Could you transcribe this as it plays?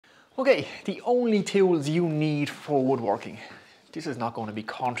Okay, the only tools you need for woodworking. This is not going to be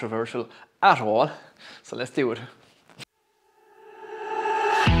controversial at all, so let's do it.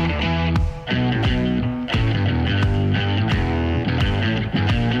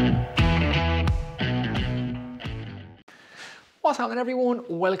 What's happening, everyone?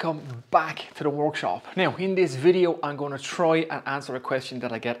 Welcome back to the workshop. Now, in this video, I'm going to try and answer a question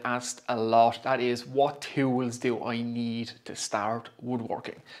that I get asked a lot. That is, what tools do I need to start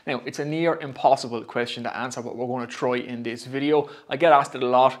woodworking? Now, it's a near impossible question to answer, but we're going to try in this video. I get asked it a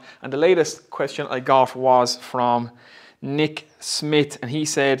lot, and the latest question I got was from Nick Smith, and he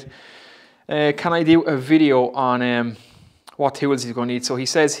said, can I do a video on what tools he's going to need? So he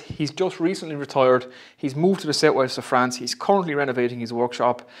says he's just recently retired, he's moved to the southwest of France, he's currently renovating his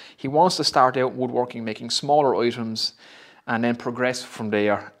workshop, he wants to start out woodworking, making smaller items and then progress from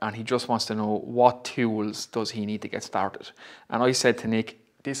there, and he just wants to know what tools does he need to get started. And I said to Nick,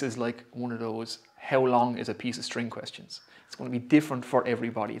 this is like one of those how long is a piece of string questions. It's going to be different for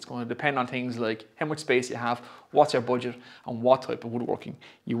everybody. It's going to depend on things like how much space you have, what's your budget, and what type of woodworking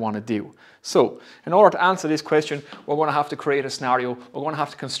you want to do. So, in order to answer this question, we're going to have to create a scenario. We're going to have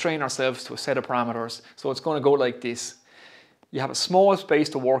to constrain ourselves to a set of parameters. So it's going to go like this. You have a small space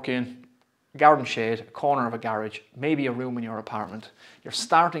to work in, a garden shed, a corner of a garage, maybe a room in your apartment. You're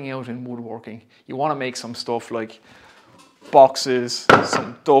starting out in woodworking. You want to make some stuff like boxes,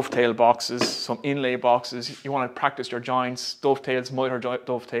 some dovetail boxes, some inlay boxes. You want to practice your joints, dovetails, miter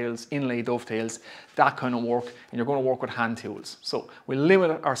dovetails, inlay dovetails, that kind of work, and you're going to work with hand tools. So we'll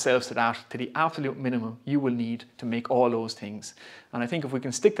limit ourselves to that, to the absolute minimum you will need to make all those things. And I think if we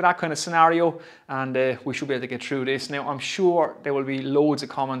can stick to that kind of scenario, and we should be able to get through this. Now, I'm sure there will be loads of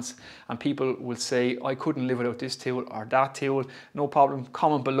comments and people will say, I couldn't live without this tool or that tool. No problem,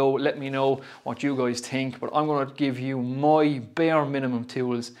 comment below, let me know what you guys think, but I'm going to give you my bare minimum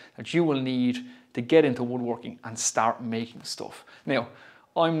tools that you will need to get into woodworking and start making stuff. Now,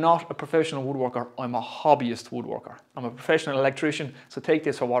 I'm not a professional woodworker, I'm a hobbyist woodworker. I'm a professional electrician, so take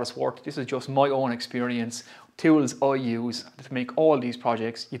this for what it's worth. This is just my own experience, tools I use to make all these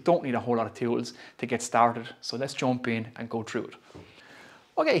projects. You don't need a whole lot of tools to get started, so let's jump in and go through it.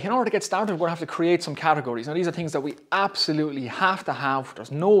 Okay, in order to get started, we're going to have to create some categories. Now, these are things that we absolutely have to have. There's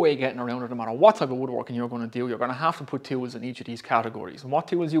no way getting around it. No matter what type of woodworking you're going to do, you're going to have to put tools in each of these categories. And what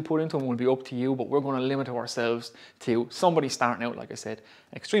tools you put into them will be up to you, but we're going to limit ourselves to somebody starting out, like I said,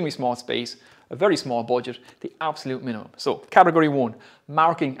 an extremely small space, a very small budget, the absolute minimum. So, category 1,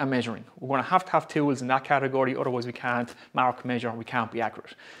 marking and measuring. We're going to have tools in that category, otherwise we can't mark, measure, we can't be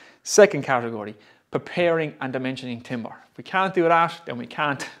accurate. Second category, preparing and dimensioning timber. If we can't do that, then we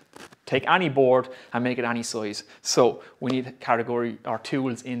can't take any board and make it any size. So we need category or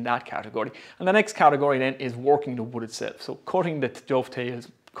tools in that category. And the next category then is working the wood itself. So cutting the dovetails,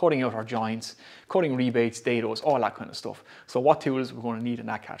 cutting out our joints, cutting rebates, dados, all that kind of stuff. So what tools we're going to need in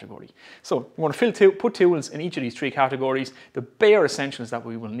that category. So we're going to put tools in each of these three categories, the bare essentials that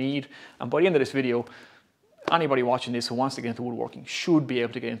we will need. And by the end of this video, anybody watching this who wants to get into woodworking should be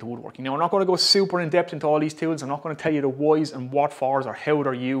able to get into woodworking. Now, I'm not going to go super in depth into all these tools. I'm not going to tell you the whys and what fors or how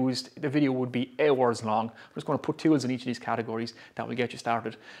they're used. The video would be hours long. I'm just going to put tools in each of these categories that will get you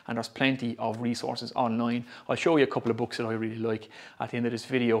started. And there's plenty of resources online. I'll show you a couple of books that I really like at the end of this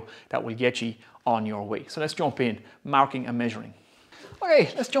video that will get you on your way. So let's jump in, marking and measuring.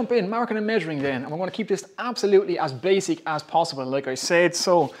 Okay, let's jump in, marking and measuring then. And we're going to keep this absolutely as basic as possible, like I said.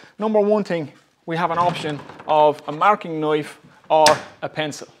 So number one thing, we have an option of a marking knife or a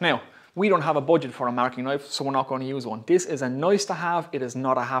pencil. Now, we don't have a budget for a marking knife, so we're not going to use one. This is a nice to have, it is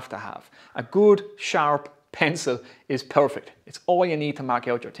not a have to have. A good, sharp pencil is perfect. It's all you need to mark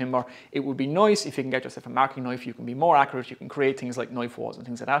out your timber. It would be nice if you can get yourself a marking knife. You can be more accurate, you can create things like knife walls and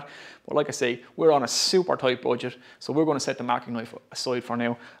things like that. But like I say, we're on a super tight budget, so we're going to set the marking knife aside for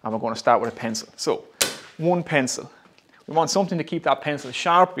now, and we're going to start with a pencil. So, one pencil. We want something to keep that pencil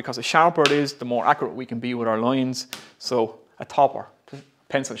sharp, because the sharper it is, the more accurate we can be with our lines. So a topper,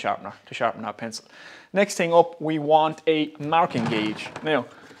 pencil sharpener to sharpen that pencil. Next thing up, we want a marking gauge. Now,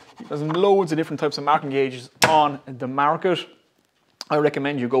 there's loads of different types of marking gauges on the market. I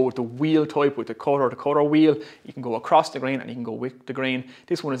recommend you go with the wheel type, with the cutter wheel. You can go across the grain and you can go with the grain.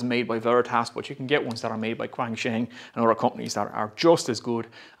 This one is made by Veritas, but you can get ones that are made by Guangsheng and other companies that are just as good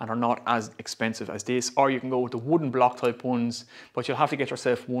and are not as expensive as this. Or you can go with the wooden block type ones, but you'll have to get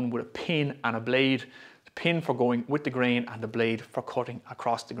yourself one with a pin and a blade. The pin for going with the grain and the blade for cutting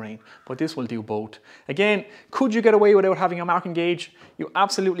across the grain. But this will do both. Again, could you get away without having a marking gauge? You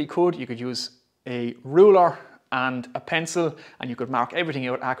absolutely could. You could use a ruler and a pencil and you could mark everything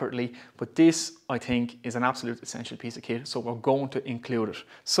out accurately, but this I think is an absolute essential piece of kit, so we're going to include it.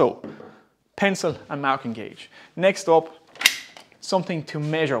 So pencil and marking gauge. Next up, something to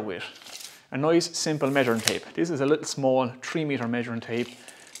measure with. A nice simple measuring tape. This is a little small 3-meter measuring tape.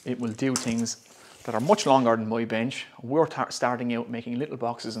 It will do things that are much longer than my bench. We're starting out making little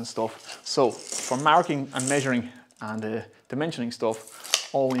boxes and stuff. So for marking and measuring and dimensioning stuff,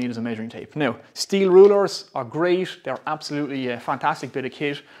 all we need is a measuring tape. Now, steel rulers are great. They're absolutely a fantastic bit of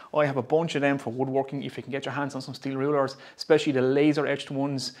kit. I have a bunch of them for woodworking. If you can get your hands on some steel rulers, especially the laser etched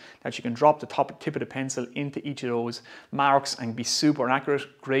ones that you can drop the tip of the pencil into each of those marks and be super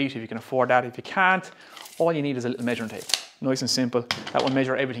accurate, great if you can afford that. If you can't, all you need is a little measuring tape. Nice and simple. That will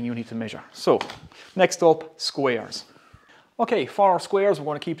measure everything you need to measure. So, next up, squares. Okay, for our squares, we're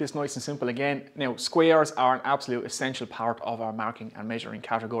going to keep this nice and simple again. Now, squares are an absolute essential part of our marking and measuring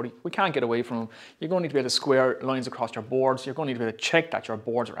category. We can't get away from them. You're going to need to be able to square lines across your boards. You're going to need to be able to check that your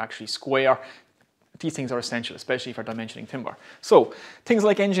boards are actually square. These things are essential, especially for dimensioning timber. So, things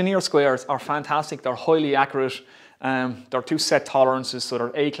like engineer squares are fantastic. They're highly accurate. There are 2 set tolerances, so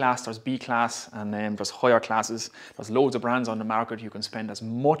there's A class, there's B class, and then there's higher classes. There's loads of brands on the market. You can spend as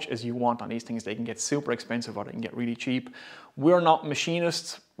much as you want on these things. They can get super expensive or they can get really cheap. We're not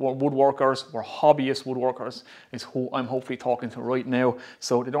machinists, we're woodworkers, we're hobbyist woodworkers, is who I'm hopefully talking to right now.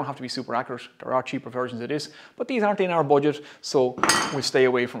 So they don't have to be super accurate. There are cheaper versions of this, but these aren't in our budget, so we'll stay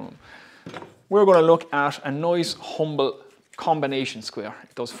away from them. We're going to look at a nice, humble combination square.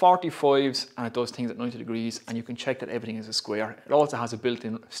 It does 45s and it does things at 90 degrees, and you can check that everything is a square. It also has a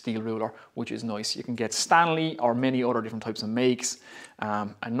built-in steel ruler, which is nice. You can get Stanley or many other different types of makes.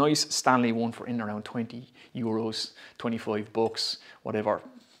 A nice Stanley one for in around 20 euros, 25 bucks, whatever,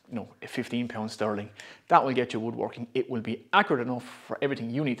 you know, £15 sterling. That will get you woodworking. It will be accurate enough for everything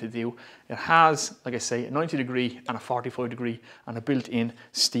you need to do. It has, like I say, a 90 degree and a 45 degree and a built-in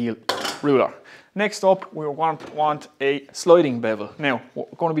steel ruler. Next up, we want a sliding bevel. Now, we're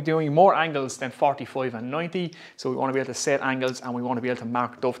going to be doing more angles than 45 and 90, so we want to be able to set angles and we want to be able to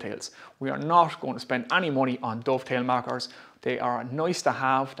mark dovetails. We are not going to spend any money on dovetail markers. They are nice to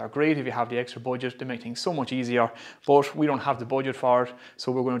have. They're great if you have the extra budget. They make things so much easier, but we don't have the budget for it,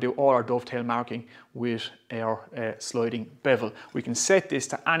 so we're going to do all our dovetail marking with our sliding bevel. We can set this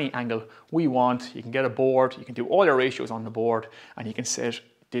to any angle we want. You can get a board, you can do all your ratios on the board, and you can set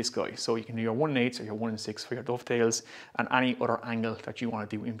this guy. So you can do your 1/8 or your 1/6 for your dovetails and any other angle that you want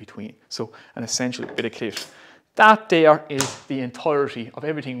to do in between. So an essential bit of kit. That there is the entirety of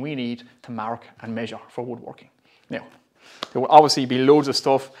everything we need to mark and measure for woodworking. Now, there will obviously be loads of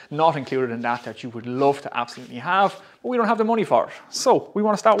stuff not included in that you would love to absolutely have, but we don't have the money for it. So we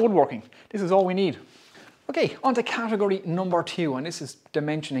want to start woodworking. This is all we need. Okay, on to category number 2, and this is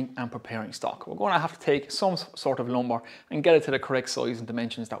dimensioning and preparing stock. We're going to have to take some sort of lumber and get it to the correct size and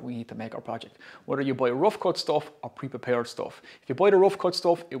dimensions that we need to make our project. Whether you buy rough cut stuff or pre-prepared stuff. If you buy the rough cut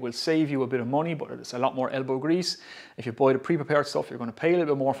stuff, it will save you a bit of money, but it's a lot more elbow grease. If you buy the pre-prepared stuff, you're going to pay a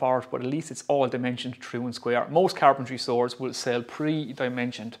little bit more for it, but at least it's all dimensioned true and square. Most carpentry stores will sell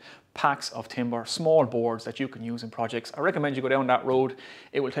pre-dimensioned packs of timber, small boards that you can use in projects. I recommend you go down that road.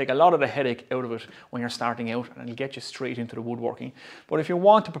 It will take a lot of the headache out of it when you're starting out, and it'll get you straight into the woodworking. But if you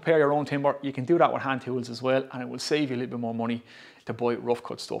want to prepare your own timber, you can do that with hand tools as well, and it will save you a little bit more money to buy rough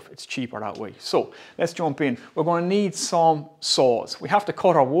cut stuff. It's cheaper that way. So let's jump in. We're going to need some saws. We have to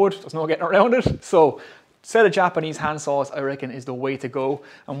cut our wood. There's no getting around it. So set of Japanese hand saws, I reckon, is the way to go.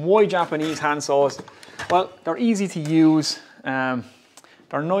 And why Japanese hand saws? Well, they're easy to use.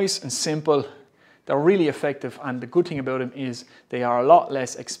 They're nice and simple. They're really effective, and the good thing about them is they are a lot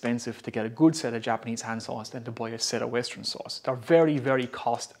less expensive to get a good set of Japanese hand saws than to buy a set of Western saws. They're very, very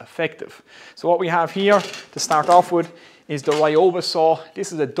cost effective. So what we have here to start off with is the Ryoba saw.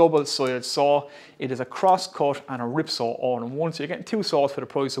 This is a double-sided saw. It is a cross cut and a rip saw all in one. So you're getting 2 saws for the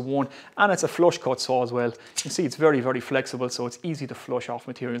price of one, and it's a flush cut saw as well. You can see it's very, very flexible, so it's easy to flush off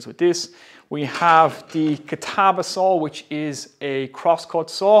materials with this. We have the Kataba saw, which is a cross cut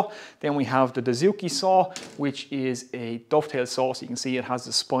saw. Then we have the Dazuki saw, which is a dovetail saw. So you can see it has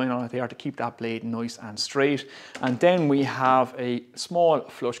the spine on it there to keep that blade nice and straight. And then we have a small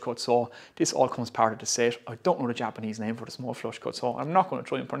flush cut saw. This all comes part of the set. I don't know the Japanese name for the small flush cut saw. I'm not going to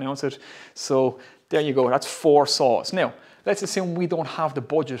try and pronounce it. So there you go, that's 4 saws. Now, let's assume we don't have the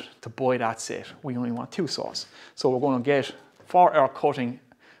budget to buy that set. We only want 2 saws. So we're going to get, for our cutting,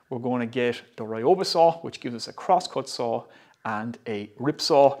 we're going to get the Ryoba saw, which gives us a cross cut saw and a rip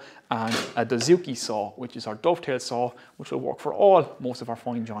saw, and a Dazuki saw, which is our dovetail saw, which will work for most of our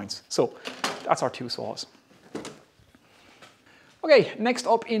fine joints. So that's our 2 saws. Okay, next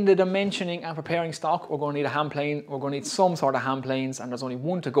up in the dimensioning and preparing stock, we're going to need a hand plane. We're going to need some sort of hand planes, and there's only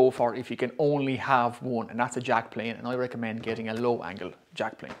one to go for if you can only have one, and that's a jack plane, and I recommend getting a low angle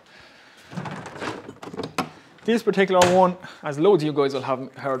jack plane. This particular one, as loads of you guys will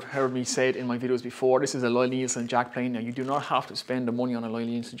have heard me say it in my videos before, this is a Lyle Nielsen jack plane. Now, you do not have to spend the money on a Lyle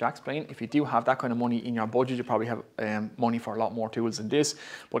Nielsen jack plane. If you do have that kind of money in your budget, you probably have money for a lot more tools than this.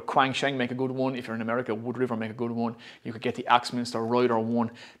 But Quang Sheng make a good one. If you're in America, Wood River make a good one. You could get the Axminster Rider one.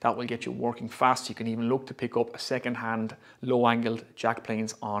 That will get you working fast. You can even look to pick up a second-hand low-angled jack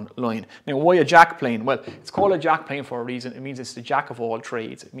planes online. Now, why a jack plane? Well, it's called a jack plane for a reason. It means it's the jack of all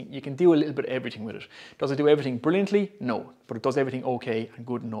trades. I mean, you can do a little bit of everything with it. Does it do everything brilliantly? No, but it does everything okay and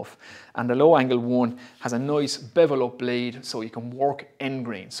good enough. And the low angle one has a nice bevel up blade, so you can work end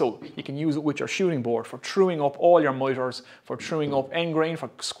grain. So you can use it with your shooting board for truing up all your miters, for truing up end grain, for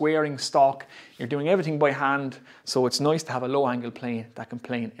squaring stock. You're doing everything by hand, so it's nice to have a low angle plane that can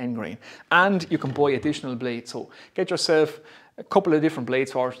plane end grain. And you can buy additional blades, so get yourself a couple of different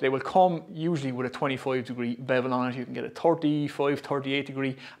blades for it. They will come usually with a 25-degree bevel on it. You can get a 35, 38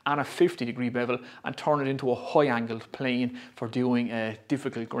 degree and a 50-degree bevel and turn it into a high-angled plane for doing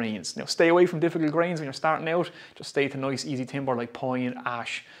difficult grains. Now, stay away from difficult grains when you're starting out. Just stay to nice, easy timber like pine,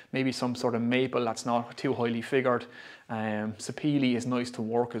 ash, maybe some sort of maple that's not too highly figured. Sapele is nice to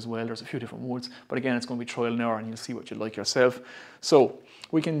work as well. There's a few different woods, but again, it's going to be trial and error, and you'll see what you like yourself. So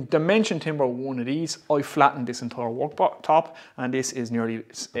we can dimension timber with one of these. I flattened this entire worktop, and this is nearly,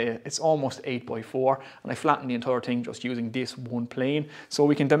 it's almost 8x4, and I flattened the entire thing just using this one plane. So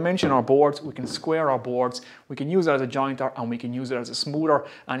we can dimension our boards, we can square our boards, we can use it as a jointer, and we can use it as a smoother.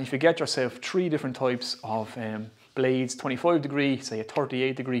 And if you get yourself 3 different types of blades, 25 degree, say a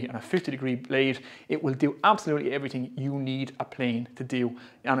 38 degree and a 50 degree blade, it will do absolutely everything you need a plane to do,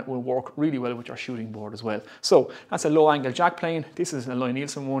 and it will work really well with your shooting board as well. So that's a low angle jack plane. This is a Lyle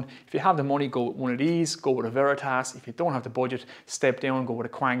Nielsen one. If you have the money, go with one of these, go with a Veritas. If you don't have the budget, step down, go with a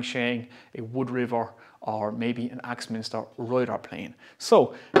Quang Sheng, a Wood River, or maybe an Axminster Rider plane.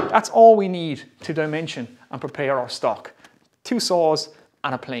 So that's all we need to dimension and prepare our stock. 2 saws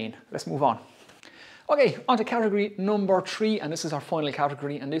and a plane. Let's move on. Okay, on to category number 3, and this is our final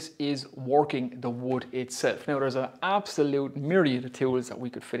category, and this is working the wood itself. Now, there's an absolute myriad of tools that we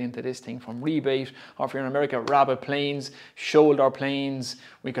could fit into this thing, from rebate, or if you're in America, rabbet planes, shoulder planes,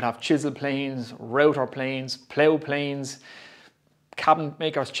 we could have chisel planes, router planes, plow planes, cabinet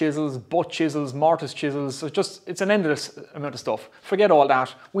makers chisels, butt chisels, mortise chisels. So it's an endless amount of stuff. Forget all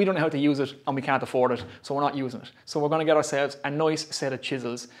that. We don't know how to use it, and we can't afford it, so we're not using it. So we're going to get ourselves a nice set of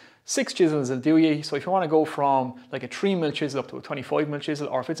chisels. 6 chisels will do you. So if you want to go from like a 3mm chisel up to a 25mm chisel,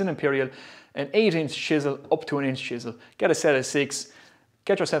 or if it's an Imperial, an 8-inch chisel up to an inch chisel, get a set of 6,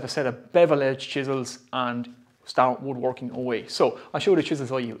 get yourself a set of bevel edge chisels, and start woodworking away. So I'll show you the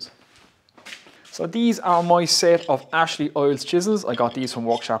chisels I use. So these are my set of Ashley Isles chisels. I got these from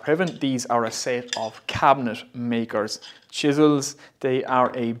Workshop Heaven. These are a set of cabinet makers chisels. They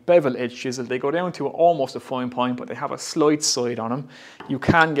are a bevel edge chisel. They go down to almost a fine point, but they have a slight side on them. You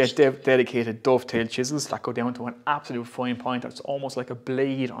can get dedicated dovetail chisels that go down to an absolute fine point. That's almost like a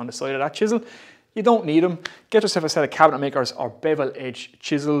blade on the side of that chisel. You don't need them. Get yourself a set of cabinet makers or bevel edge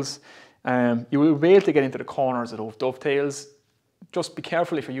chisels. You will be able to get into the corners of those dovetails. Just be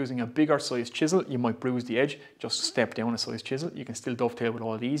careful if you're using a bigger size chisel, you might bruise the edge. Just step down a size chisel. You can still dovetail with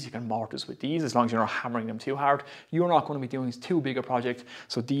all these. You can mortise with these as long as you're not hammering them too hard. You're not going to be doing too big a project,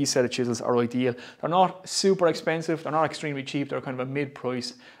 so these set of chisels are ideal. They're not super expensive. They're not extremely cheap. They're kind of a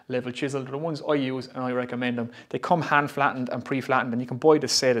mid-price level chisel. They're the ones I use and I recommend them. They come hand flattened and pre-flattened, and you can buy the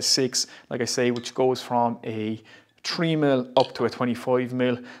set of 6, like I say, which goes from a 3mm up to a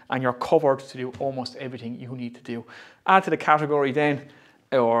 25mm, and you're covered to do almost everything you need to do. Add to the category then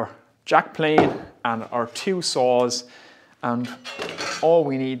our jack plane and our 2 saws, and all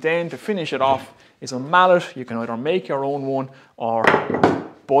we need then to finish it off is a mallet. You can either make your own one or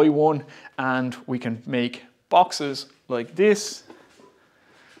buy one, and we can make boxes like this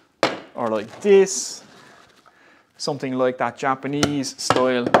or like this, something like that Japanese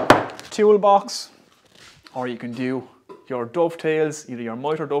style toolbox. Or you can do your dovetails, either your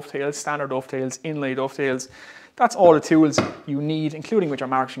miter dovetails, standard dovetails, inlay dovetails. That's all the tools you need, including with your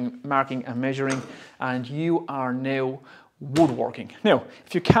marking and measuring, and you are now woodworking. Now,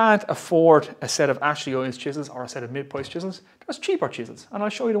 if you can't afford a set of Ashley Isles chisels or a set of mid-price chisels, there's cheaper chisels, and I'll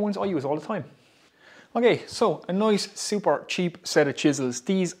show you the ones I use all the time. Okay, so a nice, super cheap set of chisels.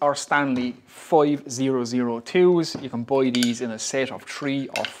 These are Stanley 5002s. You can buy these in a set of 3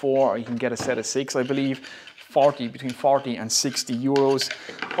 or 4, or you can get a set of 6, I believe. Between 40 and 60 euros.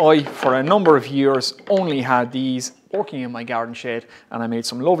 I, for a number of years, only had these. working in my garden shed, and I made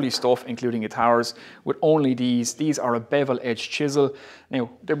some lovely stuff, including guitars, with only these. These are a bevel edge chisel. Now,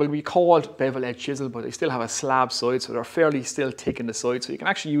 they will be called bevel edge chisel, but they still have a slab side, so they're fairly still thick in the side. So you can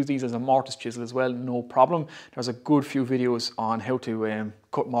actually use these as a mortise chisel as well, no problem. There's a good few videos on how to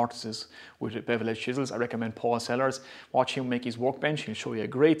cut mortises with bevel edge chisels. I recommend Paul Sellers. Watch him make his workbench. He'll show you a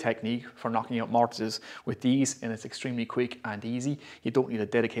great technique for knocking out mortises with these, and it's extremely quick and easy. You don't need a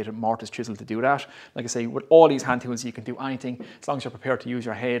dedicated mortise chisel to do that. Like I say, with all these hand tools, you can do anything. As long as you're prepared to use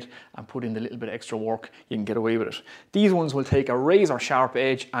your head and put in the little bit of extra work, you can get away with it. These ones will take a razor sharp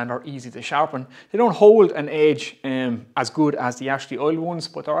edge and are easy to sharpen. They don't hold an edge as good as the actually oiled ones,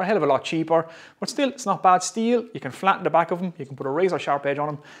 but they're a hell of a lot cheaper. But still, it's not bad steel. You can flatten the back of them. You can put a razor sharp edge on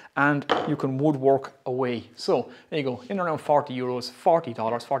them, and you can woodwork away. So there you go, in around 40 euros, $40,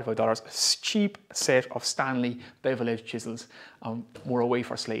 $45, a cheap set of Stanley bevel edge chisels. We're away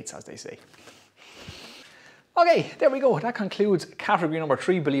for slates, as they say. Okay, there we go. That concludes category number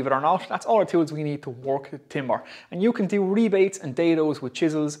 3, believe it or not. That's all the tools we need to work timber. And you can do rebates and dados with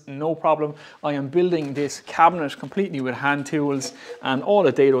chisels, no problem. I am building this cabinet completely with hand tools, and all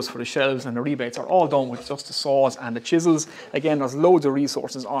the dados for the shelves and the rebates are all done with just the saws and the chisels. Again, there's loads of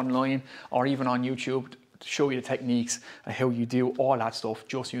resources online or even on YouTube to show you the techniques and how you do all that stuff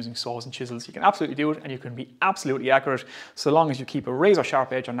just using saws and chisels. You can absolutely do it, and you can be absolutely accurate so long as you keep a razor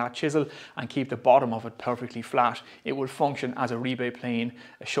sharp edge on that chisel and keep the bottom of it perfectly flat. It will function as a rebate plane,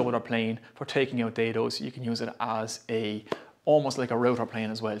 a shoulder plane for taking out dados. You can use it as almost like a router plane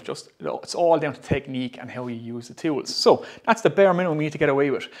as well. It's all down to technique and how you use the tools. So that's the bare minimum we need to get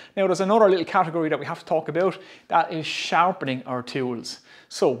away with. Now there's another little category that we have to talk about. That is sharpening our tools.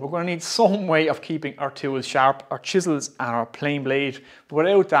 So we're going to need some way of keeping our tools sharp, our chisels and our plane blade. But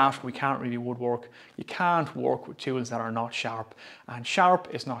without that, we can't really woodwork. You can't work with tools that are not sharp. And sharp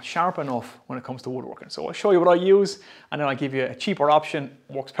is not sharp enough when it comes to woodworking. So I'll show you what I use, and then I'll give you a cheaper option.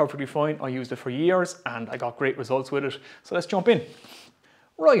 Works perfectly fine. I used it for years and I got great results with it. So let's jump in.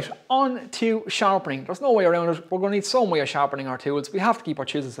 Right, on to sharpening. There's no way around it. We're going to need some way of sharpening our tools. We have to keep our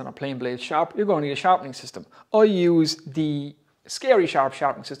chisels and our plane blades sharp. You're going to need a sharpening system. I use the Scary Sharp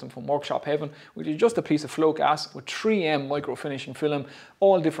sharpening system from Workshop Heaven, which is just a piece of float gas with 3M micro finishing film,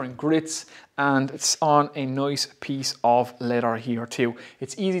 all different grits, and it's on a nice piece of leather here too.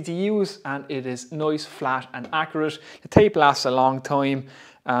 It's easy to use and it is nice, flat and accurate. The tape lasts a long time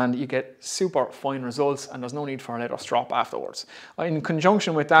and you get super fine results, and there's no need for a leather strop afterwards. In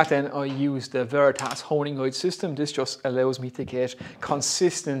conjunction with that then, I use the Veritas honing guide system. This just allows me to get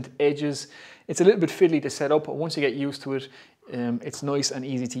consistent edges. It's a little bit fiddly to set up, but once you get used to it, it's nice and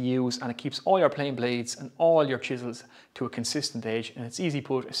easy to use, and it keeps all your plane blades and all your chisels to a consistent edge, and it's easy to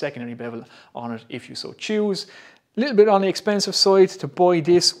put a secondary bevel on it if you so choose. A little bit on the expensive side to buy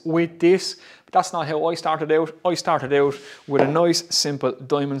this with this, but that's not how I started out. I started out with a nice simple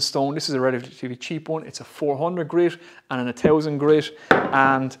diamond stone. This is a relatively cheap one. It's a 400 grit and an 1000 grit,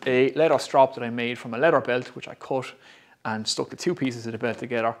 and a leather strop that I made from a leather belt, which I cut and stuck the two pieces of the belt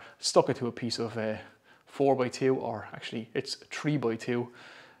together, stuck it to a piece of 4x2, or actually it's 3x2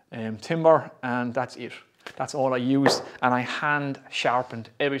 timber, and that's it. That's all I used, and I hand sharpened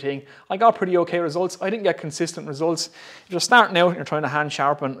everything. I got pretty okay results. I didn't get consistent results. If you're starting out and you're trying to hand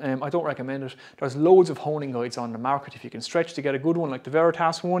sharpen, I don't recommend it. There's loads of honing guides on the market. If you can stretch to get a good one like the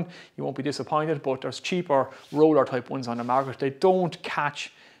Veritas one, you won't be disappointed, but there's cheaper roller type ones on the market. They don't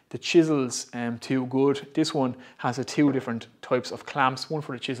catch the chisels too good. This one has two different types of clamps, one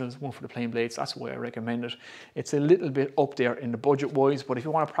for the chisels, one for the plane blades. That's the way I recommend it. It's a little bit up there in the budget wise, but if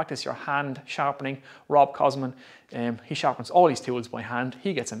you want to practice your hand sharpening, Rob Cosman, he sharpens all these tools by hand.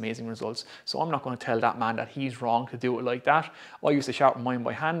 He gets amazing results. So I'm not going to tell that man that he's wrong to do it like that. I used to sharpen mine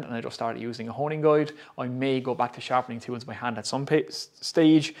by hand, and I just started using a honing guide. I may go back to sharpening tools by hand at some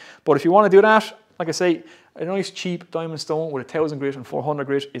stage, but if you want to do that, like I say, a nice cheap diamond stone with a 1000 grit and 400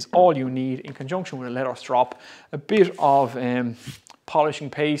 grit is all you need, in conjunction with a leather strop, a bit of polishing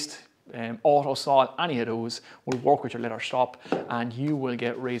paste, auto saw, any of those will work with your leather strop, and you will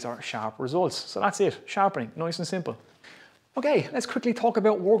get razor sharp results. So that's it, sharpening, nice and simple. Okay, let's quickly talk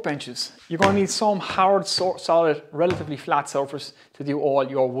about workbenches. You're going to need some hard, solid, relatively flat surface to do all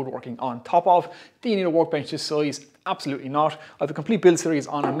your woodworking on top of. Do you need a workbench this size? Absolutely not. I have a complete build series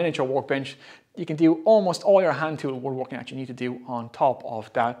on a miniature workbench. You can do almost all your hand tool woodworking that you need to do on top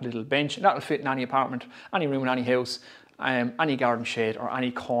of that little bench. And that'll fit in any apartment, any room in any house, any garden shed, or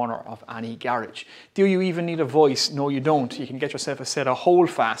any corner of any garage. Do you even need a vise? No, you don't. You can get yourself a set of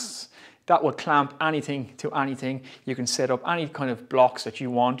holdfasts That will clamp anything to anything. You can set up any kind of blocks that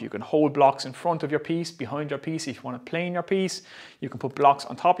you want. You can hold blocks in front of your piece, behind your piece if you want to plane your piece. You can put blocks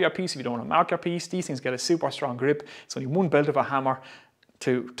on top of your piece if you don't want to mark your piece. These things get a super strong grip. It's only one belt of a hammer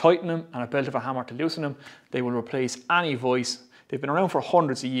to tighten them and a belt of a hammer to loosen them. They will replace any vise. They've been around for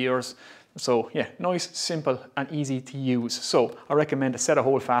hundreds of years. So yeah, nice, simple and easy to use. So I recommend a set of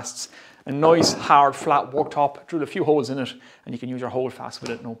holdfasts, a nice hard flat worktop, drill a few holes in it and you can use your holdfast with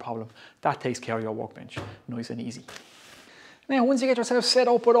it, no problem. That takes care of your workbench, nice and easy. Now, once you get yourself set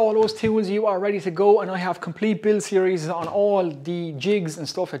up with all those tools, you are ready to go, and I have complete build series on all the jigs and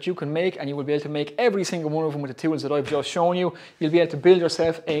stuff that you can make, and you will be able to make every single one of them with the tools that I've just shown you. You'll be able to build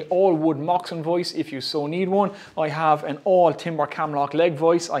yourself a all wood Moxon vise if you so need one. I have an all timber camlock leg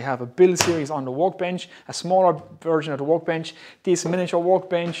vise. I have a build series on the workbench, a smaller version of the workbench, this miniature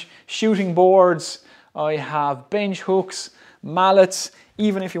workbench, shooting boards. I have bench hooks, mallets.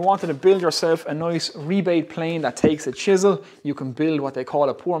 Even if you wanted to build yourself a nice rebate plane that takes a chisel, you can build what they call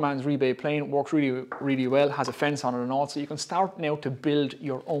a poor man's rebate plane. It works really, really well, has a fence on it and all. So you can start now to build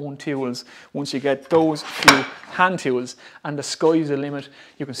your own tools once you get those few hand tools, and the sky's the limit.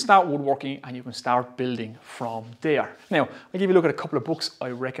 You can start woodworking and you can start building from there. Now, I'll give you a look at a couple of books I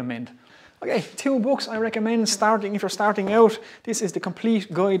recommend. Okay, 2 books I recommend starting if you're starting out. This is The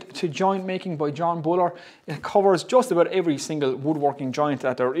Complete Guide to Joint Making by John Buller. It covers just about every single woodworking joint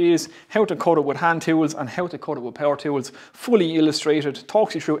that there is, how to cut it with hand tools and how to cut it with power tools, fully illustrated,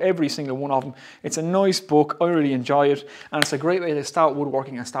 talks you through every single one of them. It's a nice book, I really enjoy it, and it's a great way to start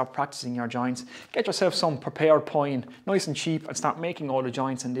woodworking and start practicing your joints. Get yourself some prepared pine, nice and cheap, and start making all the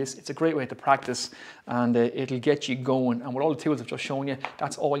joints in this. It's a great way to practice, and it'll get you going. And with all the tools I've just shown you,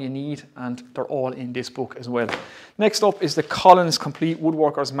 that's all you need, and they're all in this book as well. Next up is the Collins Complete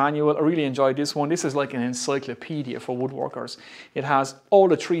Woodworker's Manual. I really enjoyed this one. This is like an encyclopedia for woodworkers. It has all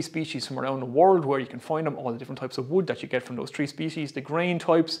the 3 species from around the world, where you can find them, all the different types of wood that you get from those 3 species, the grain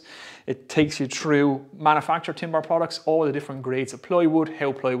types. It takes you through manufactured timber products, all the different grades of plywood,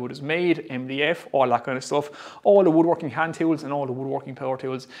 how plywood is made, MDF, all that kind of stuff, all the woodworking hand tools and all the woodworking power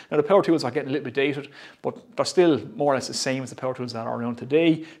tools. Now the power tools are getting a little bit dated, but they're still more or less the same as the power tools that are around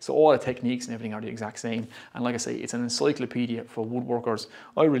today. So all the techniques and everything are the exact same. And like I say, it's an encyclopedia for woodworkers.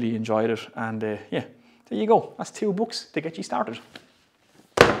 I really enjoyed it, and yeah, there you go. That's 2 books to get you started.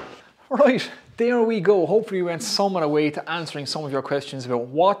 Right, there we go. Hopefully we went some of the way to answering some of your questions about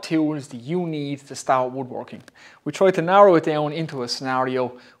what tools do you need to start woodworking. We tried to narrow it down into a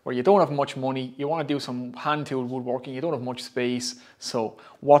scenario where you don't have much money, you want to do some hand tool woodworking, you don't have much space, so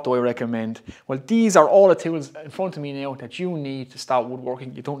what do I recommend? Well, these are all the tools in front of me now that you need to start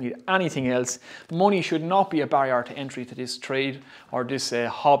woodworking. You don't need anything else. Money should not be a barrier to entry to this trade, or this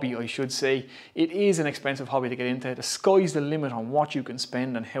hobby, I should say. It is an expensive hobby to get into. The sky's the limit on what you can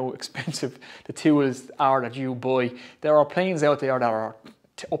spend and how expensive the tools are that you buy. There are planes out there that are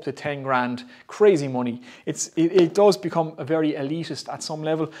up to 10 grand, crazy money. It does become a very elitist at some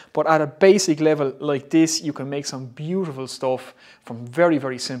level, but at a basic level like this, you can make some beautiful stuff from very,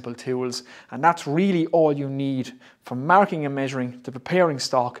 very simple tools, and that's really all you need, from marking and measuring to preparing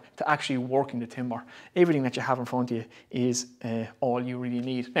stock to actually working the timber. Everything that you have in front of you is all you really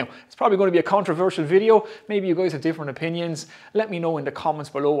need. Now, it's probably going to be a controversial video. Maybe you guys have different opinions. Let me know in the comments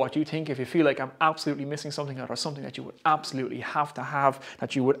below what you think. If you feel like I'm absolutely missing something, or something that you would absolutely have to have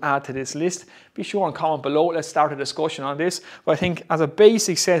that you would add to this list, be sure and comment below. Let's start a discussion on this. But I think as a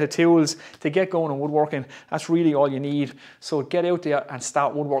basic set of tools to get going in woodworking, that's really all you need. So get out there and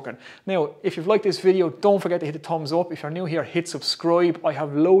start woodworking. Now, if you've liked this video, don't forget to hit the thumbs up. If you're new here, hit subscribe. I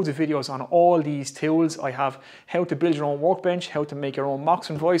have loads of videos on all these tools. I have how to build your own workbench, how to make your own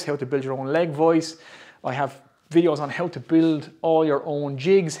Moxon vise, how to build your own leg vise. I have videos on how to build all your own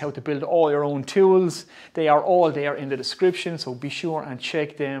jigs, how to build all your own tools. They are all there in the description, so be sure and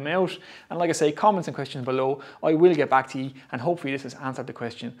check them out. And like I say, comments and questions below. I will get back to you, and hopefully this has answered the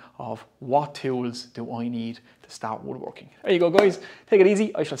question of what tools do I need to start woodworking. There you go, guys. Take it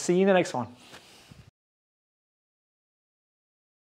easy. I shall see you in the next one.